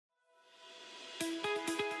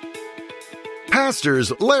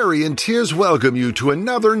Pastors Larry and Tiz welcome you to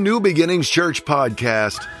another New Beginnings Church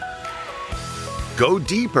podcast. Go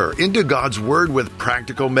deeper into God's Word with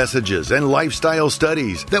practical messages and lifestyle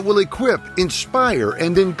studies that will equip, inspire,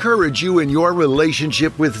 and encourage you in your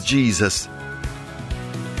relationship with Jesus.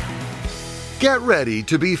 Get ready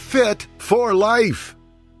to be fit for life.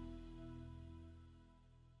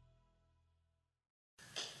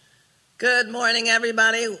 Good morning,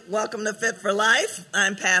 everybody. Welcome to Fit for Life.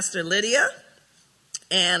 I'm Pastor Lydia.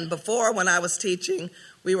 And before, when I was teaching,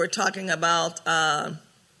 we were talking about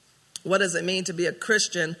what does it mean to be a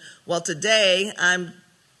Christian. Well, today I'm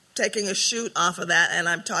taking a shoot off of that, and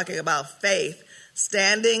I'm talking about faith,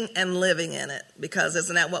 standing and living in it. Because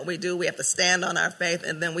isn't that what we do? We have to stand on our faith,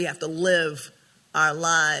 and then we have to live our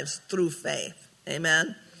lives through faith.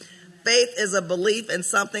 Amen? Faith is a belief in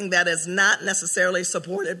something that is not necessarily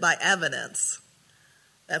supported by evidence.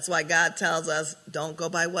 That's why God tells us, don't go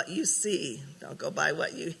by what you see. Don't go by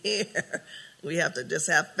what you hear. We have to just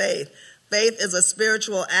have faith. Faith is a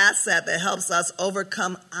spiritual asset that helps us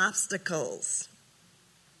overcome obstacles.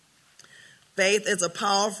 Faith is a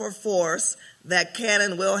powerful force that can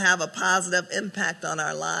and will have a positive impact on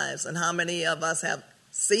our lives. And how many of us have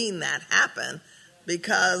seen that happen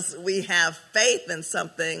because we have faith in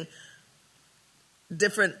something,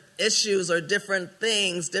 different issues or different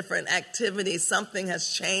things, different activities, something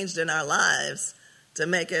has changed in our lives to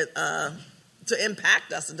make it, to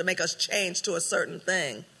impact us and to make us change to a certain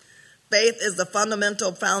thing. Faith is the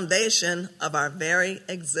fundamental foundation of our very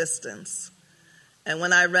existence. And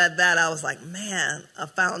when I read that, I was like, man,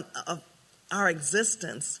 our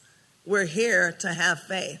existence, we're here to have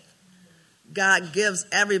faith. God gives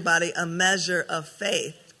everybody a measure of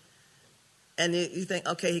faith. And you think,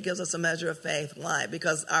 okay, he gives us a measure of faith. Why?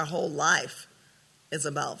 Because our whole life is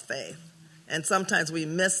about faith. And sometimes we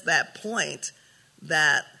miss that point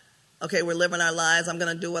that, okay, we're living our lives. I'm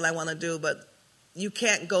going to do what I want to do. But you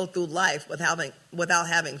can't go through life without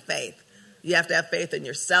having faith. You have to have faith in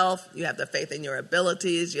yourself. You have to have faith in your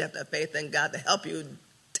abilities. You have to have faith in God to help you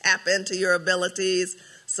tap into your abilities.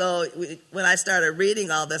 So when I started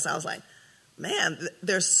reading all this, I was like, man,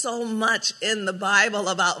 there's so much in the Bible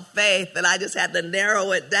about faith that I just had to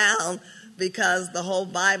narrow it down because the whole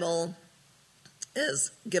Bible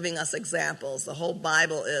is giving us examples. The whole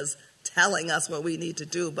Bible is telling us what we need to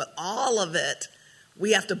do. But all of it,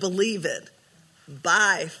 we have to believe it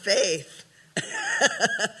by faith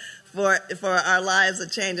for our lives to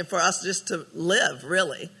change and for us just to live,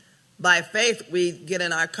 really. By faith, we get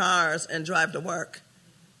in our cars and drive to work.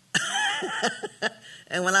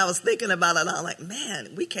 And when I was thinking about it, I was like,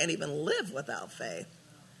 man, we can't even live without faith.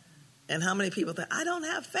 And how many people think, I don't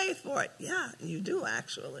have faith for it? Yeah, you do,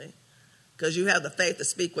 actually. Because you have the faith to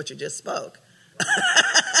speak what you just spoke.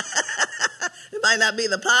 It might not be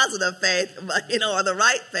the positive faith, but or the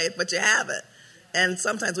right faith, but you have it. And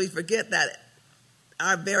sometimes we forget that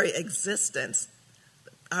our very existence,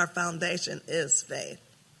 our foundation is faith.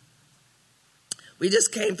 We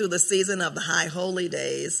just came through the season of the High Holy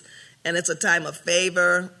Days, and it's a time of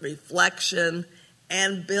favor, reflection,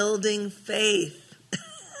 and building faith.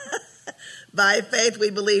 By faith, we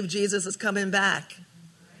believe Jesus is coming back.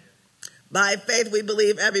 By faith, we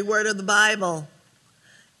believe every word of the Bible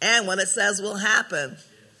and what it says will happen.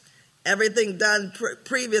 Everything done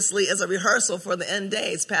previously is a rehearsal for the end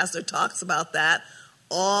days. Pastor talks about that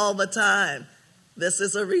all the time. This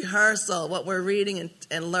is a rehearsal, what we're reading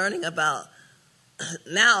and learning about.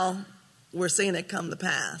 Now, we're seeing it come to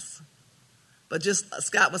pass. But just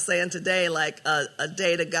Scott was saying today, like a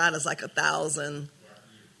day to God is like 1,000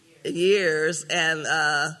 years. And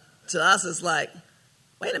to us, it's like,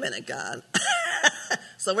 wait a minute, God.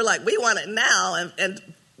 So we're like, we want it now. And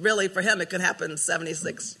really, for him, it could happen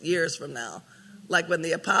 76 years from now. Like when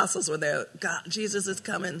the apostles were there, God, Jesus is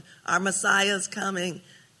coming. Our Messiah is coming.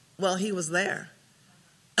 Well, he was there.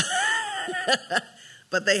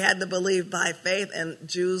 But they had to believe by faith, and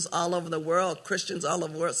Jews all over the world, Christians all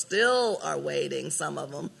over the world still are waiting, some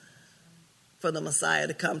of them, for the Messiah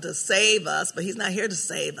to come to save us. But he's not here to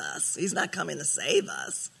save us. He's not coming to save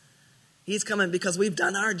us. He's coming because we've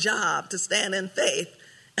done our job to stand in faith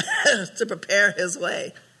to prepare his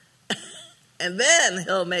way. And then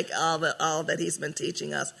he'll make all that he's been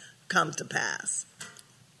teaching us come to pass.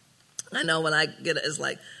 I know when I get it, it's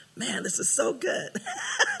like, man, this is so good.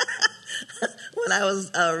 When I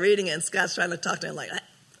was reading it and Scott's trying to talk to him, like,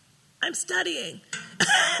 I'm studying.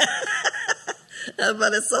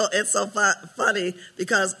 But it's so funny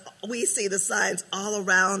because we see the signs all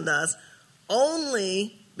around us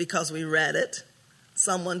only because we read it.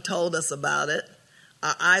 Someone told us about it.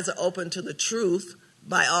 Our eyes are open to the truth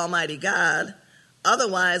by Almighty God,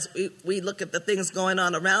 Otherwise, we look at the things going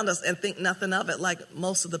on around us and think nothing of it, like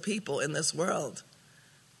most of the people in this world.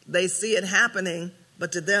 They see it happening,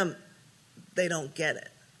 but to them, they don't get it.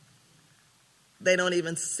 They don't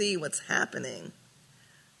even see what's happening.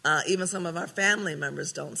 Even some of our family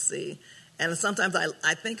members don't see. And sometimes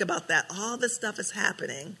I think about that. All this stuff is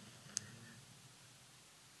happening,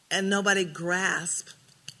 and nobody grasps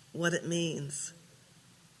what it means.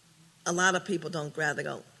 A lot of people don't grasp. They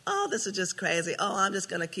go, oh, this is just crazy. Oh, I'm just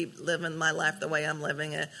going to keep living my life the way I'm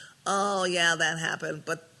living it. Oh, yeah, that happened.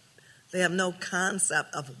 But they have no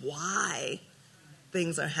concept of why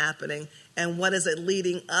things are happening and what is it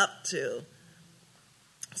leading up to.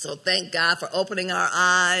 So thank God for opening our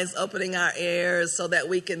eyes, opening our ears so that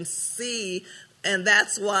we can see. And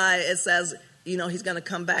that's why it says, he's going to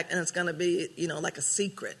come back and it's going to be, like a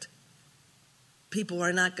secret. People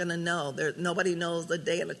are not going to know. Nobody knows the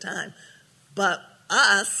day and the time. But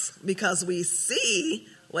us, because we see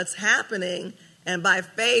what's happening, and by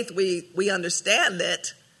faith we understand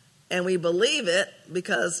it and we believe it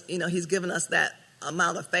because, he's given us that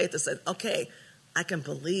amount of faith that said, okay, I can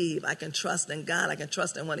believe, I can trust in God, I can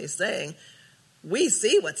trust in what he's saying. We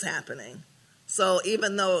see what's happening. So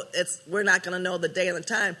even though we're not going to know the day and the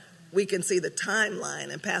time, we can see the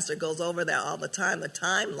timeline. And Pastor goes over that all the time, the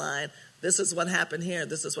timeline. This is what happened here.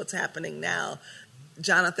 This is what's happening now.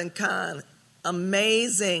 Jonathan Cahn,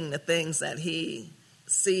 amazing the things that he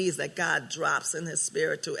sees that God drops in his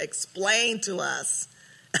spirit to explain to us,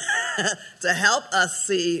 to help us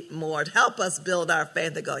see more, to help us build our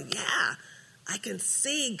faith, to go, yeah, I can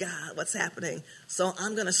see, God, what's happening. So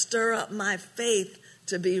I'm going to stir up my faith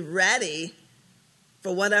to be ready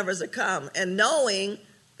for whatever's to come and knowing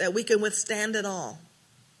that we can withstand it all.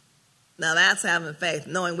 Now that's having faith,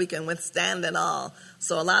 knowing we can withstand it all.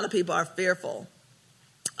 So a lot of people are fearful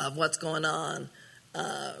of what's going on.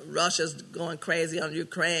 Russia's going crazy on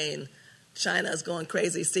Ukraine. China's going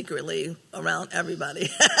crazy secretly around everybody.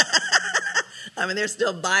 I mean, they're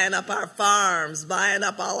still buying up our farms, buying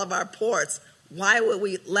up all of our ports. Why would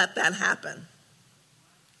we let that happen?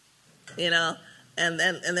 And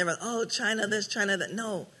they're like, oh, China this, China that.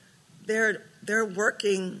 No, they're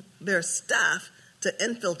working their stuff to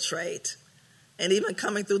infiltrate, and even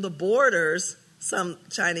coming through the borders. Some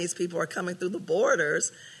Chinese people are coming through the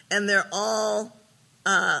borders, and they're all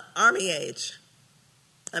army age.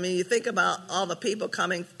 I mean, you think about all the people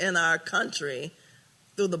coming in our country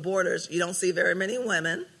through the borders. You don't see very many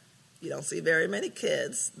women. You don't see very many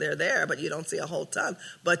kids. They're there, but you don't see a whole ton.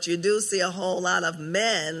 But you do see a whole lot of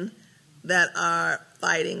men that are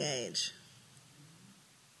fighting age.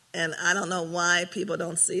 And I don't know why people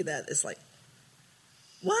don't see that. It's like,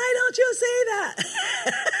 why don't you see that?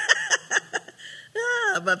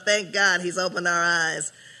 But thank God he's opened our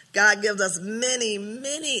eyes. God gives us many,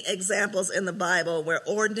 many examples in the Bible where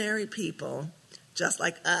ordinary people, just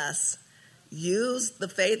like us, used the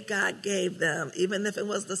faith God gave them, even if it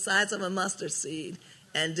was the size of a mustard seed,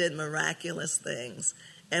 and did miraculous things.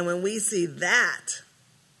 And when we see that,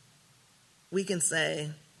 we can say,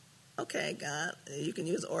 okay, God, you can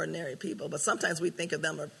use ordinary people, but sometimes we think of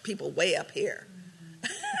them as people way up here.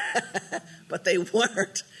 But they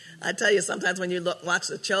weren't. I tell you, sometimes when you watch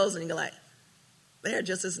The Chosen, you're like, they're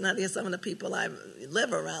just as nutty as some of the people I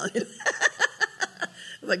live around.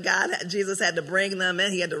 But Jesus had to bring them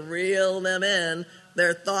in. He had to reel them in,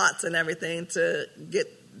 their thoughts and everything, to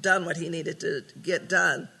get done what he needed to get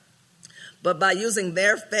done. But by using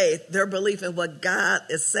their faith, their belief in what God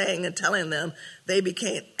is saying and telling them, they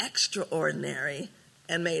became extraordinary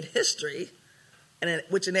and made history,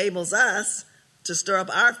 which enables us to stir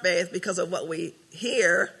up our faith because of what we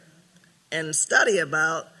hear and study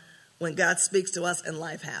about when God speaks to us and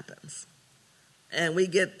life happens. And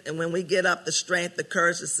when we get up the strength, the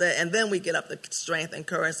courage to say, and then we get up the strength and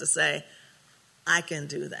courage to say, I can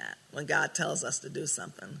do that. When God tells us to do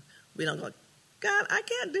something, we don't go, God, I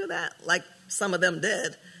can't do that, like some of them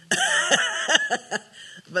did.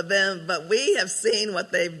 But we have seen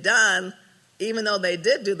what they've done, even though they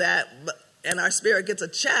did do that, and our spirit gets a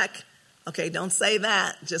check. Okay, don't say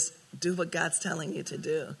that. Just do what God's telling you to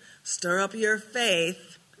do. Stir up your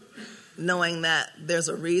faith, knowing that there's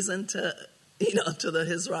a reason to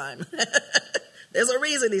his rhyme. There's a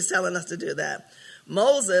reason he's telling us to do that.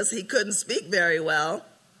 Moses, he couldn't speak very well.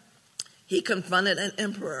 He confronted an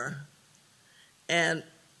emperor and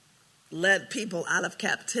led people out of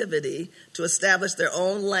captivity to establish their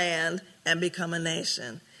own land and become a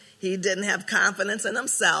nation. He didn't have confidence in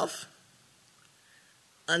himself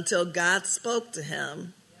until God spoke to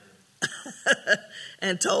him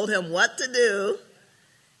and told him what to do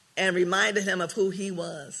and reminded him of who he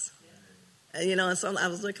was. And, and so I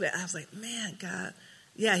was looking at it, I was like, man, God.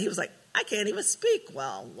 Yeah, he was like, I can't even speak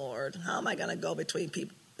well, Lord. How am I going to go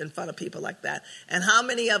in front of people like that? And how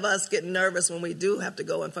many of us get nervous when we do have to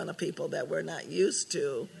go in front of people that we're not used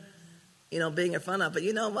to, being in front of? But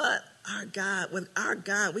you know what? With our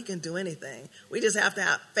God, we can do anything. We just have to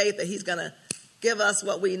have faith that he's going to give us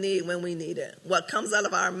what we need when we need it. What comes out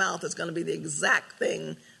of our mouth is going to be the exact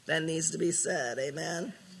thing that needs to be said.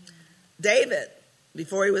 Amen. David,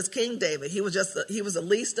 before he was King David, he was the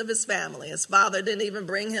least of his family. His father didn't even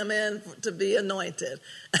bring him in to be anointed.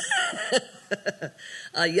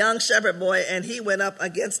 A young shepherd boy, and he went up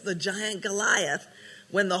against the giant Goliath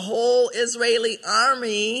when the whole Israeli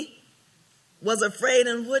army was afraid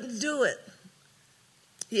and wouldn't do it.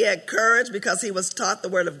 He had courage because he was taught the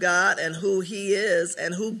word of God and who he is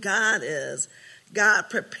and who God is. God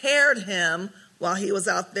prepared him while he was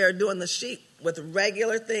out there doing the sheep with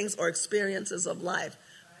regular things or experiences of life.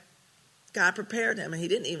 God prepared him, and he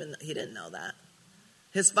didn't know that.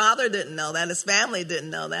 His father didn't know that. His family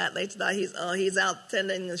didn't know that. They thought he's out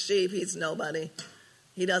tending the sheep. He's nobody.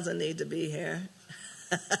 He doesn't need to be here.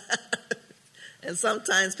 And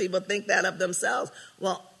sometimes people think that of themselves.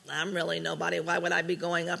 Well, I'm really nobody. Why would I be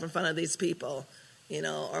going up in front of these people?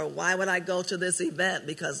 Or why would I go to this event?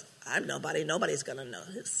 Because I'm nobody. Nobody's going to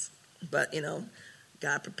notice. But,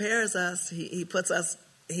 God prepares us. He puts us,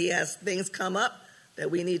 he has things come up that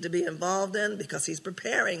we need to be involved in because he's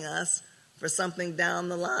preparing us for something down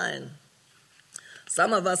the line.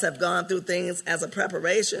 Some of us have gone through things as a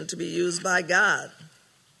preparation to be used by God.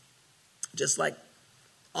 Just like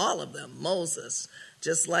all of them. Moses,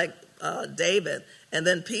 just like David. And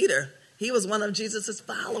then Peter, he was one of Jesus'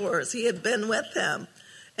 followers. He had been with him.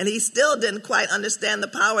 And he still didn't quite understand the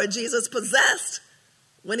power Jesus possessed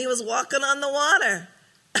when he was walking on the water.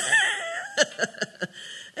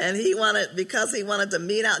 And because he wanted to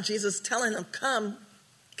meet out Jesus telling him, come,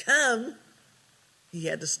 he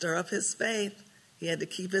had to stir up his faith. He had to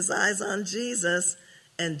keep his eyes on Jesus.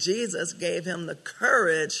 And Jesus gave him the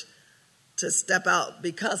courage to step out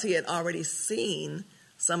because he had already seen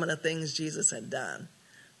some of the things Jesus had done.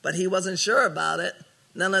 But he wasn't sure about it.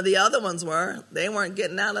 None of the other ones were. They weren't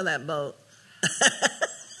getting out of that boat.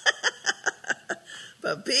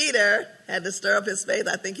 But Peter had to stir up his faith.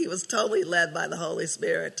 I think he was totally led by the Holy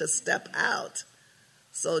Spirit to step out.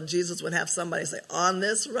 So Jesus would have somebody say, on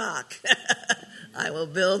this rock, I will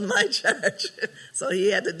build my church. So he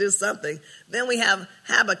had to do something. Then we have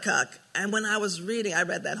Habakkuk. And when I was reading, I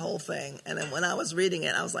read that whole thing. And then when I was reading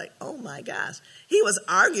it, I was like, oh my gosh. He was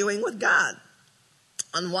arguing with God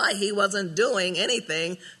on why he wasn't doing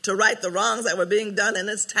anything to right the wrongs that were being done in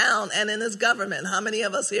his town and in his government. How many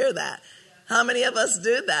of us hear that? How many of us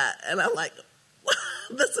do that? And I'm like,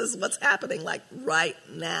 this is what's happening like right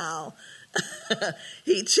now.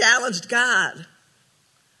 He challenged God.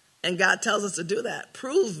 And God tells us to do that.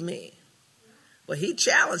 Prove me. Well, he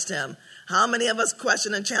challenged him. How many of us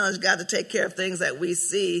question and challenge God to take care of things that we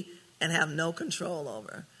see and have no control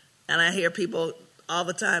over? And I hear people all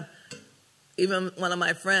the time, even one of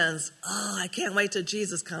my friends, oh, I can't wait till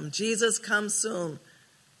Jesus comes. Jesus comes soon.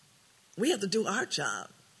 We have to do our job.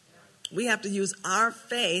 We have to use our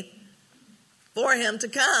faith for him to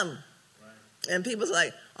come. Right. And people's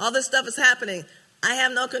like, all this stuff is happening. I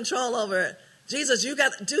have no control over it. Jesus, you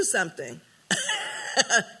got to do something.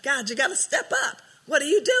 God, you got to step up. What are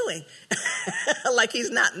you doing? Like he's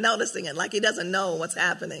not noticing it, like he doesn't know what's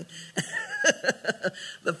happening.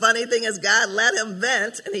 The funny thing is God let him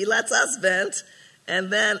vent, and he lets us vent,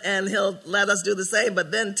 and he'll let us do the same,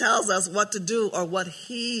 but then tells us what to do or what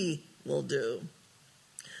he will do.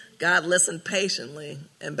 God listened patiently,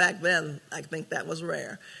 and back then, I think that was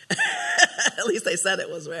rare. At least they said it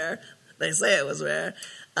was rare. They say it was rare.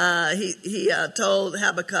 He told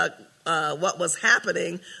Habakkuk what was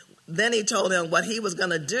happening. Then he told him what he was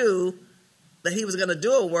going to do, that he was going to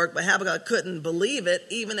do a work, but Habakkuk couldn't believe it.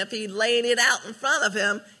 Even if he laid it out in front of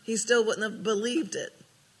him, he still wouldn't have believed it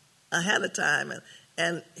ahead of time.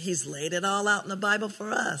 And he's laid it all out in the Bible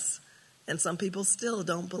for us. And some people still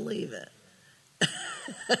don't believe it.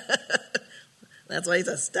 That's why he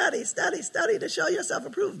says, study to show yourself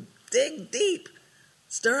approved. Dig deep.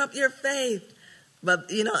 Stir up your faith.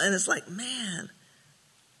 But, and it's like, man,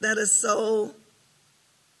 that is so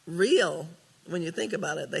real when you think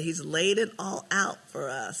about it, that he's laid it all out for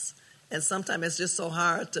us. And sometimes it's just so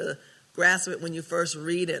hard to grasp it when you first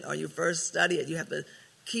read it or you first study it. You have to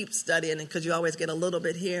keep studying it because you always get a little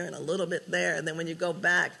bit here and a little bit there. And then when you go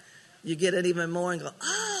back, you get it even more and go,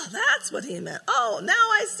 oh, that's what he meant. Oh, now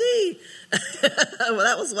I see. Well,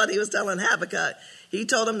 that was what he was telling Habakkuk. He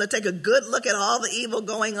told him to take a good look at all the evil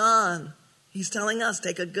going on. He's telling us,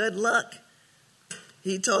 take a good look.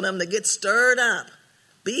 He told them to get stirred up.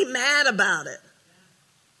 Be mad about it.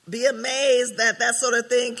 Be amazed that that sort of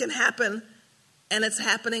thing can happen. And it's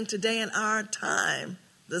happening today in our time.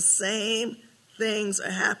 The same things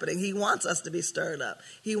are happening. He wants us to be stirred up.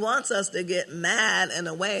 He wants us to get mad in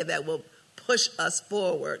a way that will push us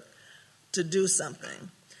forward to do something.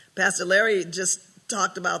 Pastor Larry just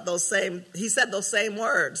talked about he said those same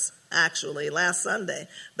words, actually, last Sunday.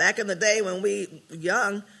 Back in the day when we were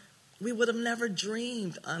young, we would have never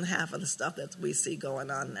dreamed on half of the stuff that we see going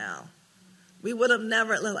on now. We would have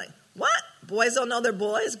never, like, what? Boys don't know their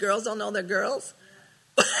boys, girls don't know their girls?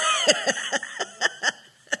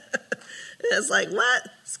 It's like, what?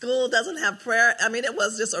 School doesn't have prayer? I mean, it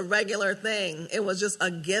was just a regular thing. It was just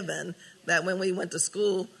a given that when we went to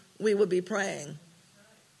school, we would be praying.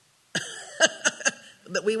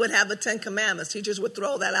 That we would have the 10 Commandments. Teachers would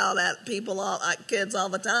throw that out at kids all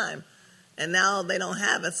the time. And now they don't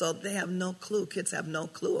have it, so they have no clue. Kids have no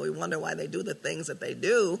clue. We wonder why they do the things that they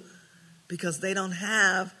do, because they don't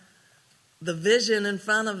have the vision in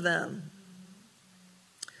front of them.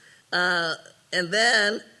 And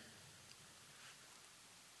then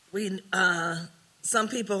some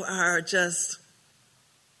people are just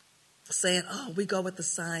saying, oh, we go with the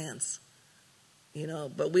science.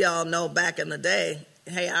 But we all know back in the day,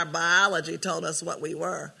 hey, our biology told us what we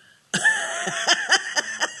were.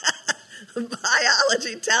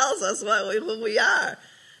 Biology tells us who we are.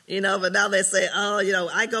 But now they say, oh,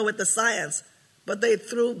 I go with the science. But they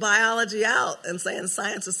threw biology out and saying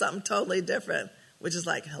science is something totally different, which is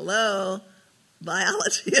like, hello,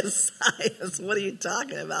 biology is science. What are you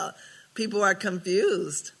talking about? People are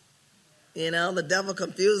confused. The devil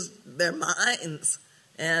confused their minds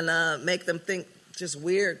and make them think just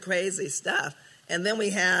weird, crazy stuff. And then we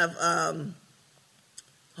have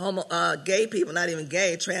gay people, not even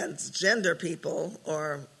gay, transgender people,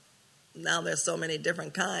 or now there's so many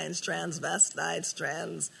different kinds, transvestites,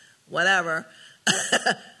 trans whatever.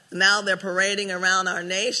 Now they're parading around our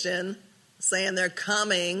nation saying they're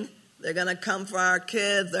coming, they're going to come for our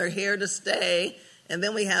kids, they're here to stay. And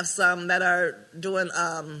then we have some that are doing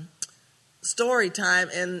story time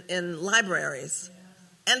in libraries.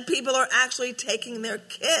 And people are actually taking their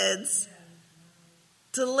kids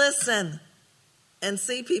to listen and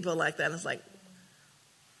see people like that. It's like,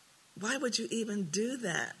 why would you even do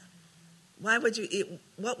that?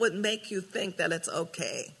 What would make you think that it's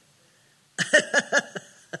okay?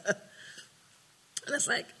 And it's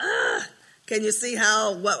like, can you see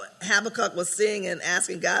what Habakkuk was seeing and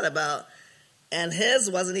asking God about? And his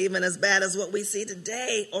wasn't even as bad as what we see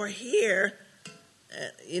today or here.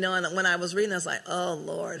 And when I was reading, I was like, oh,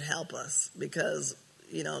 Lord, help us. Because,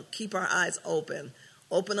 keep our eyes open.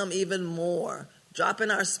 Open them even more. Drop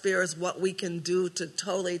in our spirits what we can do to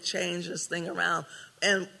totally change this thing around.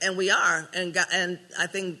 And we are. And I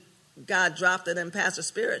think God dropped it in Pastor's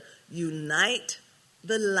spirit. Unite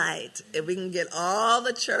the light. If we can get all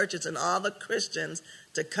the churches and all the Christians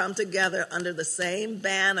to come together under the same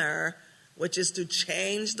banner, which is to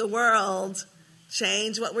change the world,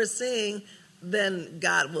 change what we're seeing, then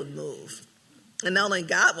God will move. And not only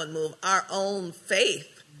God will move, our own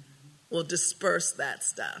faith will disperse that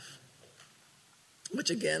stuff. Which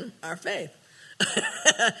again, our faith.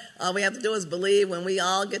 All we have to do is believe when we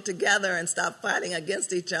all get together and stop fighting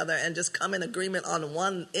against each other and just come in agreement on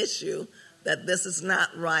one issue, that this is not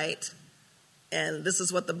right and this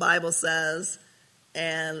is what the Bible says,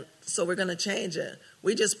 and so we're going to change it.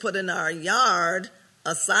 We just put in our yard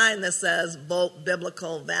a sign that says vote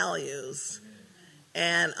biblical values.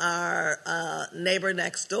 And our neighbor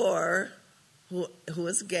next door, who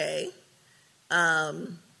is gay,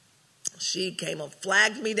 she came and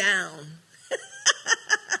flagged me down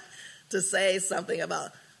to say something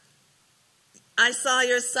about, I saw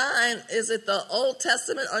your sign. Is it the Old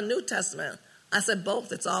Testament or New Testament? I said,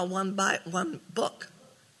 both. It's all one book.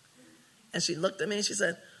 And she looked at me and she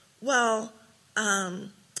said, well,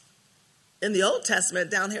 in the Old Testament,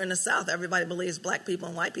 down here in the South, everybody believes black people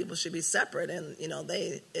and white people should be separate. And,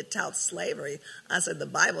 it touts slavery. I said, the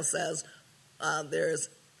Bible says there's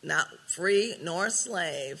not free nor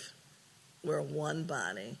slave. We're one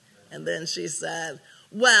body. And then she said,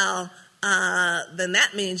 well, then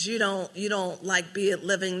that means you don't like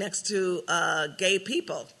living next to gay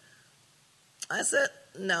people. I said,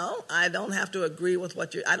 no, I don't have to agree with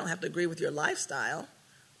I don't have to agree with your lifestyle.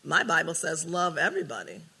 My Bible says love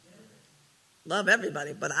everybody. Love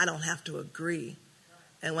everybody, but I don't have to agree.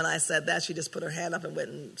 And when I said that, she just put her hand up and went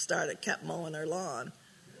and kept mowing her lawn.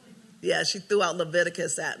 Yeah, she threw out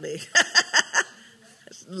Leviticus at me.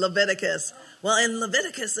 Leviticus. Well, in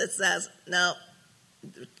Leviticus it says, no,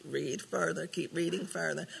 Read further. Keep reading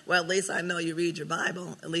further. Well, at least I know you read your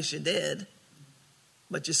Bible. At least you did.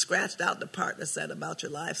 But you scratched out the part that said about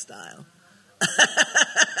your lifestyle.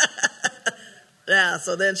 Yeah,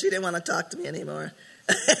 so then she didn't want to talk to me anymore.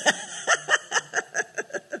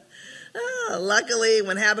 Luckily,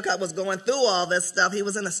 when Habakkuk was going through all this stuff, he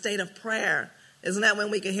was in a state of prayer. Isn't that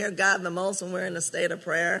when we can hear God the most, when we're in a state of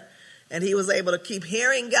prayer? And he was able to keep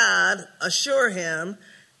hearing God assure him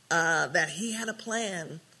that he had a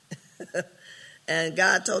plan. And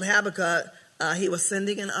God told Habakkuk he was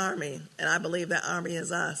sending an army. And I believe that army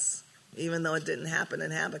is us, even though it didn't happen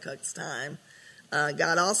in Habakkuk's time.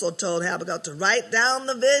 God also told Habakkuk to write down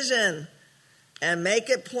the vision and make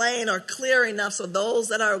it plain or clear enough so those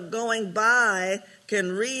that are going by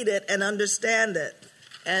can read it and understand it.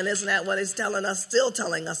 And isn't that what he's still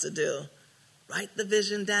telling us to do? Write the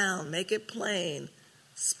vision down, make it plain.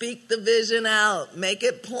 Speak the vision out, make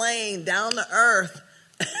it plain, down to earth,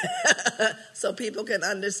 so people can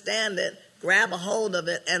understand it, grab a hold of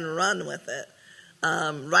it, and run with it.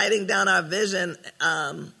 Writing down our vision,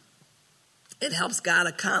 it helps God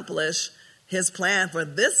accomplish his plan for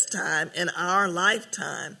this time in our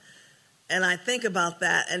lifetime. And I think about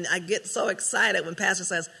that, and I get so excited when Pastor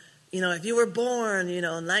says, if you were born,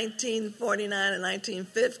 1949 and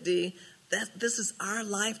 1950, this is our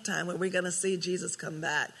lifetime where we're going to see Jesus come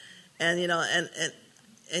back. And,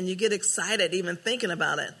 and you get excited even thinking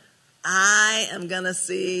about it. I am going to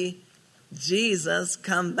see Jesus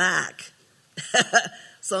come back.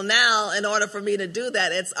 So now, in order for me to do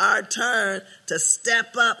that, it's our turn to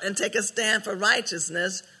step up and take a stand for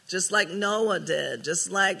righteousness, just like Noah did,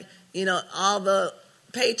 just like, all the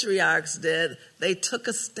patriarchs did. They took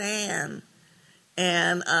a stand.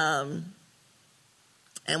 And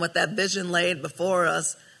with that vision laid before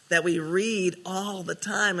us that we read all the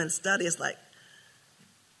time and study, it's like,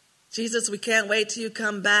 Jesus, we can't wait till you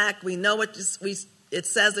come back. We know what it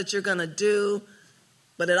says that you're going to do.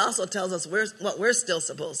 But it also tells us what we're still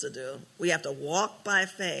supposed to do. We have to walk by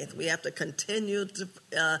faith. We have to continue to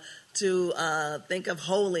think of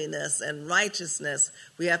holiness and righteousness.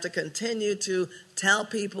 We have to continue to tell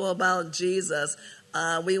people about Jesus.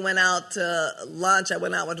 We went out to lunch. I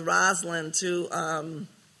went out with Rosalind to,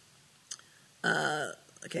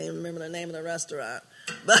 I can't even remember the name of the restaurant.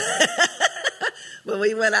 But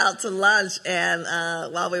we went out to lunch, and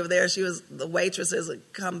while we were there, the waitresses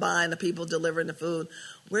would come by and the people delivering the food.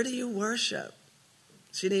 Where do you worship?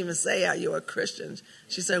 She didn't even say, are you a Christian?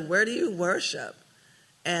 She said, where do you worship?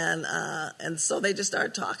 And so they just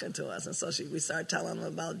started talking to us. And so we started telling them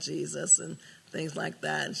about Jesus and things like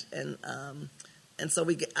that. And so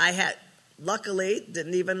luckily,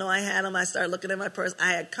 didn't even know I had them. I started looking at my purse.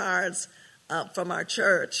 I had cards from our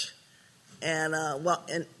church and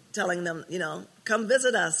telling them, come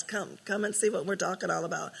visit us, come and see what we're talking all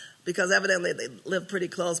about. Because evidently they live pretty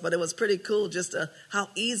close, but it was pretty cool just how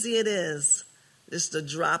easy it is just to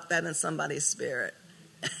drop that in somebody's spirit.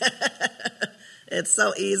 It's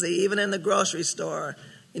so easy, even in the grocery store.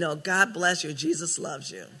 God bless you, Jesus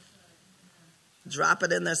loves you. Drop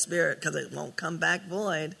it in their spirit because it won't come back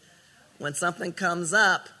void. When something comes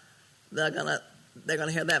up, they're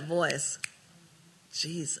gonna hear that voice.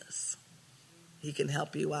 Jesus, he can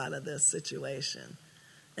help you out of this situation.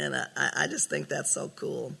 And I just think that's so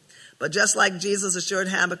cool. But just like Jesus assured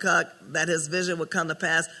Habakkuk that his vision would come to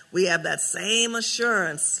pass, we have that same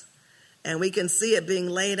assurance, and we can see it being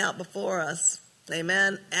laid out before us.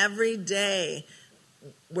 Amen. Every day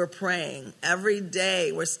we're praying. Every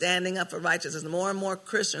day we're standing up for righteousness. More and more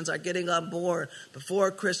Christians are getting on board. Before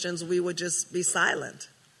Christians, we would just be silent.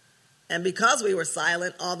 And because we were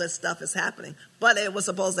silent, all this stuff is happening. But it was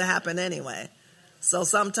supposed to happen anyway. So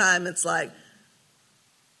sometimes it's like,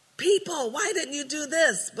 people, why didn't you do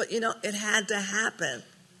this? But, it had to happen.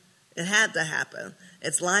 It had to happen.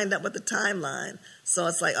 It's lined up with the timeline. So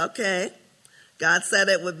it's like, okay, God said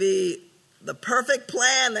it would be the perfect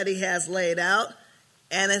plan that he has laid out,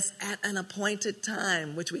 and it's at an appointed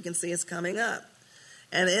time, which we can see is coming up.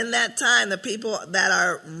 And in that time, the people that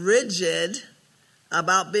are rigid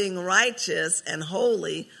about being righteous and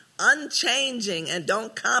holy, unchanging, and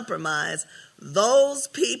don't compromise, those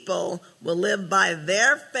people will live by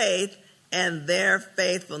their faith and their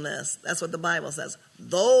faithfulness. That's what the Bible says.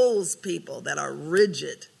 Those people that are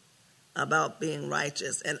rigid about being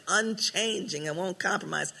righteous and unchanging and won't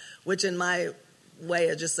compromise, which in my way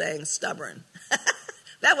of just saying stubborn.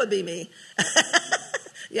 That would be me.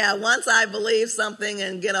 Yeah, once I believe something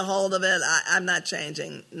and get a hold of it, I'm not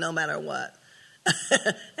changing no matter what.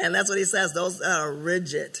 And that's what he says. Those that are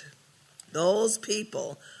rigid, those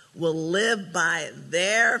people will live by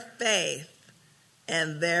their faith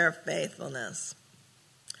and their faithfulness.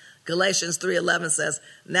 Galatians 3:11 says,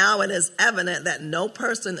 now it is evident that no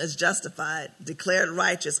person is justified, declared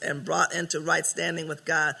righteous, and brought into right standing with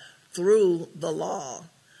God through the law.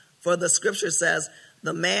 For the scripture says,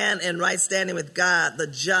 the man in right standing with God, the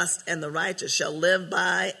just and the righteous, shall live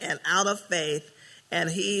by and out of faith, and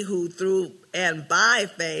he who through and by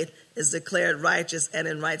faith is declared righteous and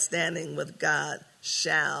in right standing with God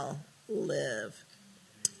shall live.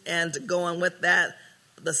 And going with that,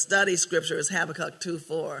 the study scripture is Habakkuk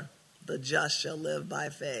 2:4. The just shall live by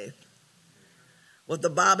faith. What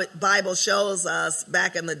the Bible shows us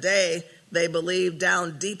back in the day, they believed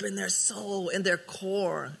down deep in their soul, in their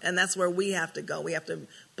core. And that's where we have to go. We have to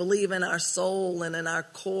believe in our soul and in our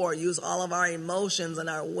core, use all of our emotions and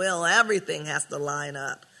our will. Everything has to line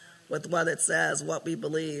up with what it says, what we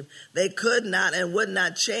believe. They could not and would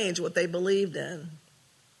not change what they believed in.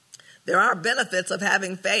 There are benefits of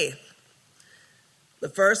having faith. The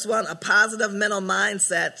first one, a positive mental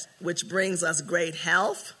mindset, which brings us great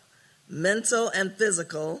health, mental and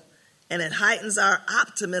physical, and it heightens our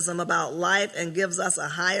optimism about life and gives us a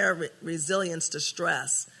higher resilience to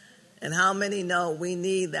stress. And how many know we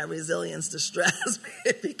need that resilience to stress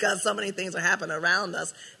because so many things are happening around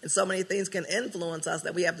us and so many things can influence us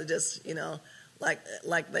that we have to just, like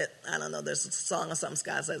that, I don't know, there's a song or something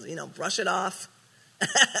Scott says, brush it off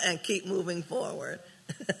and keep moving forward.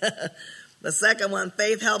 The second one,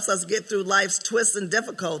 faith helps us get through life's twists and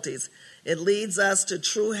difficulties. It leads us to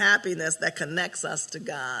true happiness that connects us to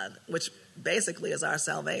God, which basically is our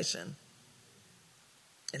salvation.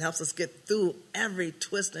 It helps us get through every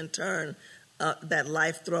twist and turn that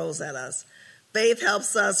life throws at us. Faith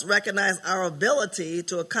helps us recognize our ability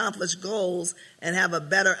to accomplish goals and have a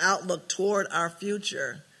better outlook toward our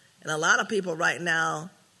future. And a lot of people right now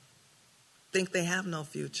think they have no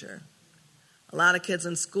future. A lot of kids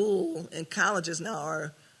in school and colleges now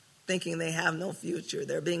are thinking they have no future.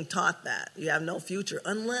 They're being taught that. You have no future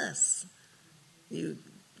unless you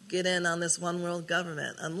get in on this one world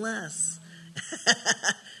government, unless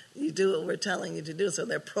you do what we're telling you to do. So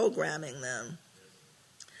they're programming them.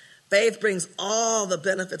 Faith brings all the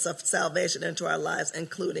benefits of salvation into our lives,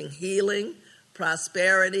 including healing,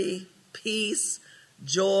 prosperity, peace,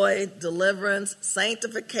 joy, deliverance,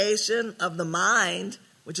 sanctification of the mind,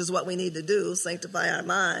 which is what we need to do, sanctify our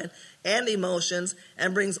mind and emotions,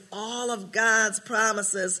 and brings all of God's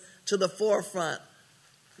promises to the forefront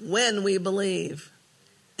when we believe.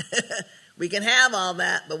 We can have all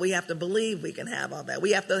that, but we have to believe we can have all that.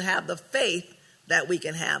 We have to have the faith that we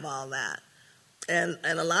can have all that. And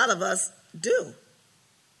a lot of us do,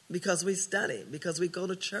 because we study, because we go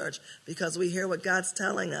to church, because we hear what God's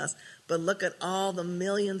telling us. But look at all the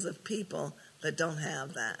millions of people that don't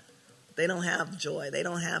have that. They don't have joy. They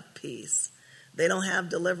don't have peace. They don't have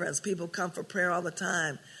deliverance. People come for prayer all the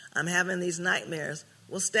time. I'm having these nightmares.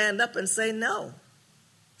 Well, stand up and say no.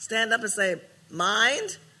 Stand up and say,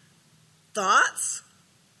 mind, thoughts,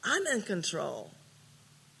 I'm in control.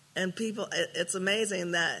 And people, it's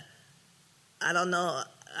amazing that, I don't know,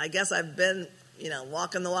 I guess I've been,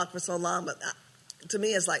 walking the walk for so long, but to me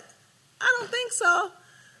it's like, I don't think so.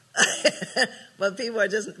 But people are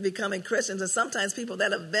just becoming Christians, and sometimes people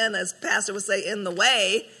that have been, as Pastor would say, in the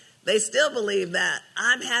way, they still believe that.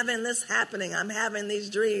 I'm having this happening. I'm having these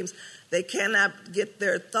dreams. They cannot get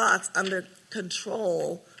their thoughts under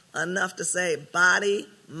control enough to say, body,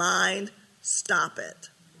 mind, stop it.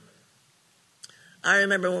 I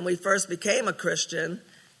remember when we first became a Christian,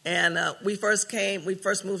 and we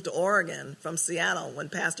first moved to Oregon from Seattle when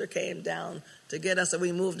Pastor came down to get us, and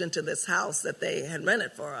we moved into this house that they had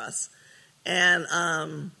rented for us. And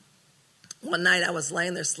one night I was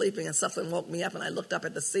laying there sleeping, and something woke me up, and I looked up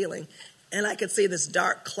at the ceiling, and I could see this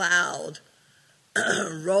dark cloud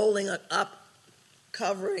rolling up,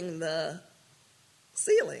 covering the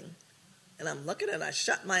ceiling. And I'm looking at it, I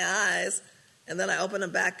shut my eyes, and then I opened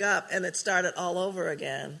them back up, and it started all over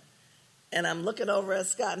again. And I'm looking over at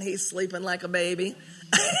Scott, and he's sleeping like a baby.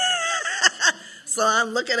 So I'm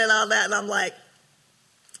looking at all that, and I'm like,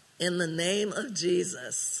 in the name of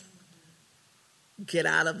Jesus, get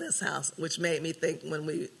out of this house, which made me think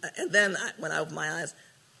when I opened my eyes,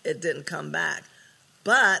 it didn't come back.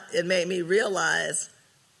 But it made me realize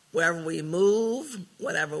wherever we move,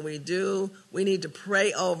 whatever we do, we need to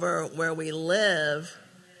pray over where we live,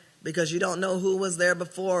 because you don't know who was there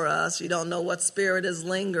before us. You don't know what spirit is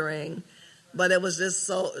lingering. But it was just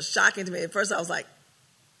so shocking to me. At first I was like,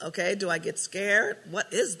 okay, do I get scared?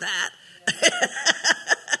 What is that?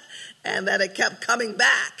 And that it kept coming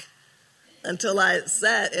back until I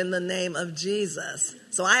said, in the name of Jesus.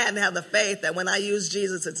 So I had to have the faith that when I used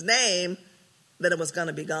Jesus' name, that it was going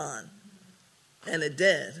to be gone. And it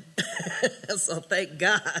did. So thank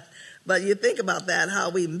God. But you think about that, how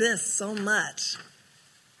we miss so much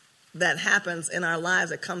that happens in our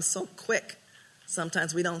lives. It comes so quick.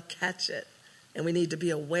 Sometimes we don't catch it. And we need to be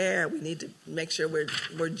aware. We need to make sure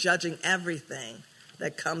we're judging everything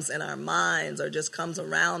that comes in our minds or just comes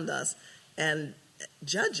around us and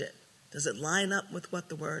judge it. Does it line up with what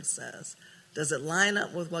the Word says? Does it line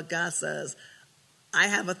up with what God says? I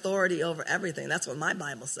have authority over everything. That's what my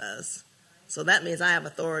Bible says. So that means I have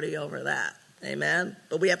authority over that. Amen?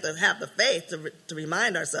 But we have to have the faith to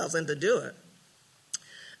remind ourselves and to do it.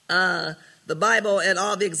 The Bible and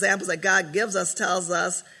all the examples that God gives us tells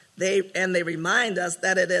us, they remind us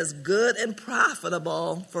that it is good and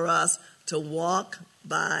profitable for us to walk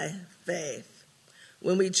by faith.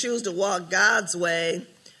 When we choose to walk God's way,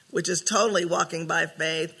 which is totally walking by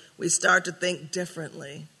faith, we start to think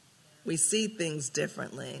differently. We see things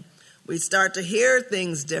differently. We start to hear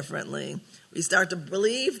things differently. We start to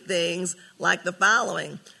believe things like the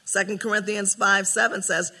following. 2 Corinthians 5:7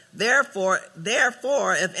 says, Therefore,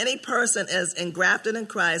 if any person is engrafted in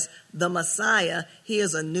Christ, the Messiah, he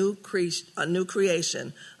is a new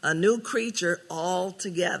creation, a new creature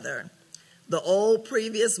altogether. The old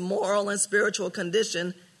previous moral and spiritual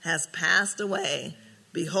condition has passed away.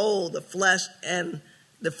 Behold, the flesh and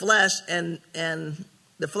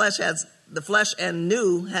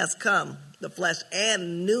new has come. The flesh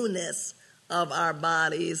and newness of our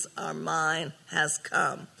bodies, our mind has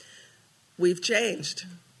come. We've changed.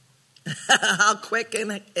 How quick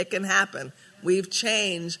it can happen. We've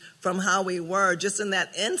changed from how we were. Just in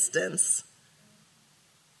that instance,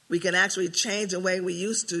 we can actually change the way we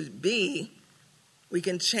used to be. We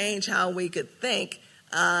can change how we could think.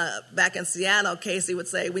 Back in Seattle, Casey would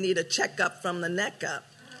say, we need a checkup from the neck up.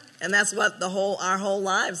 And that's what our whole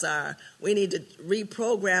lives are. We need to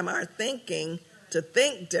reprogram our thinking to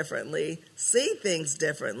think differently, see things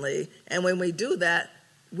differently. And when we do that,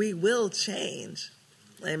 we will change.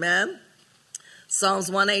 Amen? Psalms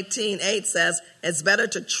 118:8 says, it's better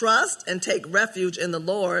to trust and take refuge in the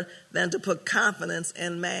Lord than to put confidence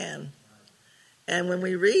in man. And when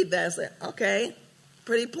we read that, it's like, okay,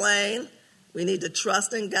 pretty plain. We need to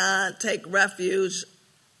trust in God, take refuge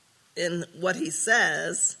in what he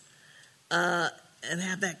says, and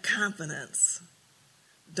have that confidence.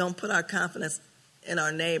 Don't put our confidence in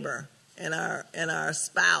our neighbor, in our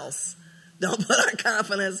spouse. Don't put our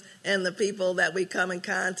confidence in the people that we come in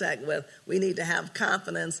contact with. We need to have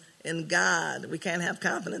confidence in God. We can't have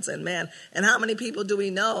confidence in man. And how many people do we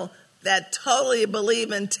know that totally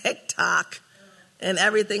believe in TikTok and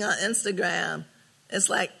everything on Instagram? It's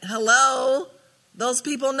like, hello, those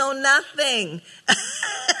people know nothing.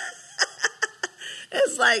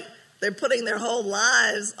 It's like they're putting their whole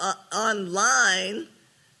lives online,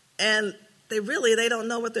 and they don't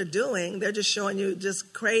know what they're doing. They're just showing you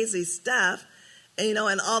just crazy stuff. And,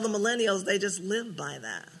 and all the millennials, they just live by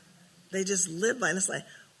that. They just live by it. And it's like,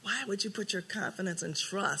 why would you put your confidence and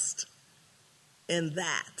trust in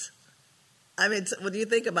that? I mean, when you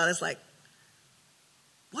think about it, it's like,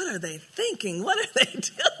 what are they thinking? What are they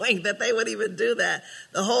doing that they would even do that?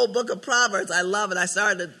 The whole book of Proverbs, I love it. I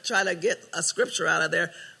started to try to get a scripture out of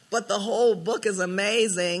there, but the whole book is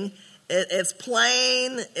amazing. It's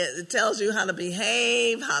plain. It tells you how to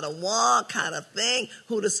behave, how to walk, how to think,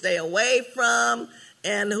 who to stay away from,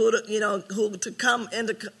 and who to come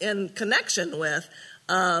in connection with.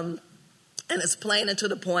 And it's plain and to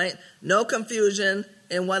the point. No confusion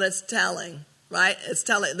in what it's telling. Right? It's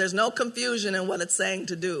telling. There's no confusion in what it's saying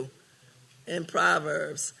to do in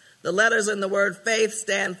Proverbs. The letters in the word faith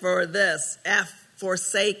stand for this: F,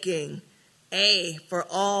 forsaking; A, for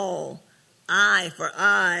all; I, for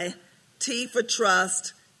I; T, for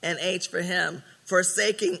trust; and H, for him.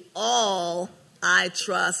 Forsaking all, I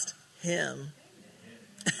trust him.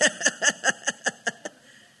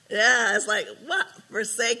 Yeah, it's like, what?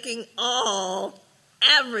 Forsaking all,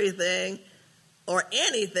 everything, or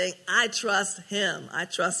anything, I trust him. I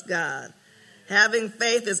trust God. Having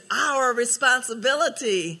faith is our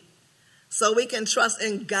responsibility, so we can trust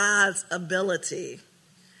in God's ability.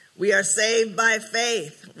 We are saved by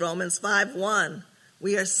faith, Romans 5:1.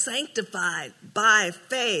 We are sanctified by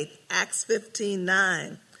faith, Acts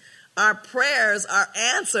 15:9. Our prayers are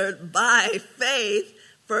answered by faith,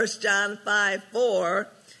 1 John 5:4.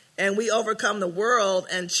 And we overcome the world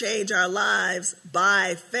and change our lives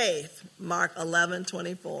by faith, Mark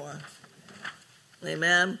 11:24.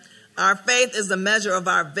 Amen. Our faith is the measure of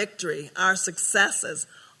our victory, our successes.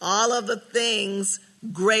 All of the things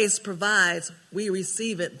grace provides, we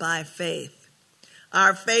receive it by faith.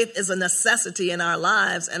 Our faith is a necessity in our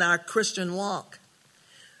lives and our Christian walk.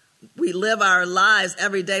 we live our lives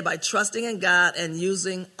every day by trusting in God and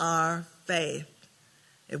using our faith.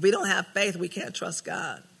 If we don't have faith, we can't trust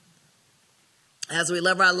God. As we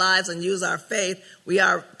live our lives and use our faith, we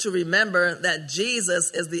are to remember that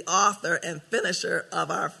Jesus is the author and finisher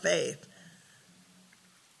of our faith.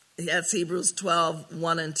 That's Hebrews 12,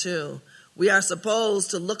 1 and 2. We are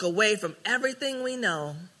supposed to look away from everything we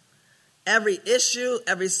know, every issue,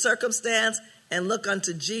 every circumstance, and look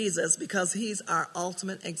unto Jesus because he's our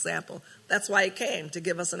ultimate example. That's why he came, to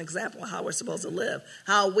give us an example of how we're supposed to live,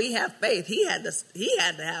 how we have faith. He had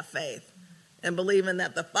to have faith and believing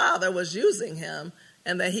that the Father was using him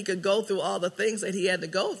and that he could go through all the things that he had to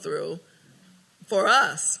go through for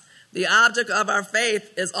us. The object of our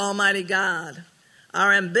faith is Almighty God.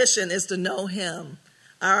 Our ambition is to know him.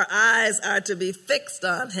 Our eyes are to be fixed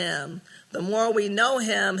on him. The more we know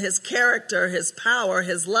him, his character, his power,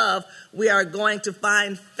 his love, we are going to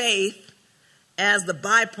find faith as the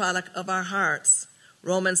byproduct of our hearts.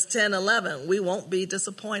 Romans 10:11, we won't be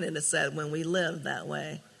disappointed, it said, when we live that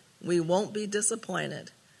way. We won't be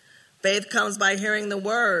disappointed. Faith comes by hearing the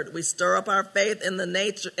word. We stir up our faith in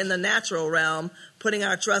the natural realm, putting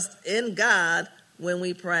our trust in God when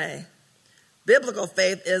we pray. Biblical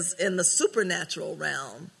faith is in the supernatural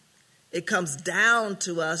realm. It comes down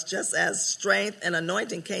to us just as strength and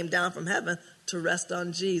anointing came down from heaven to rest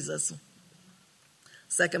on Jesus.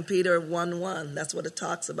 2 Peter 1:1, that's what it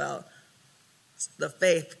talks about. The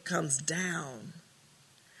faith comes down.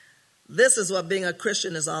 This is what being a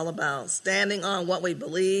Christian is all about, standing on what we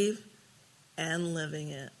believe and living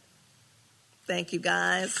it. Thank you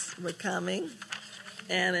guys for coming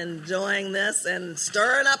and enjoying this and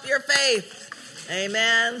stirring up your faith.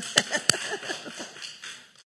 Amen.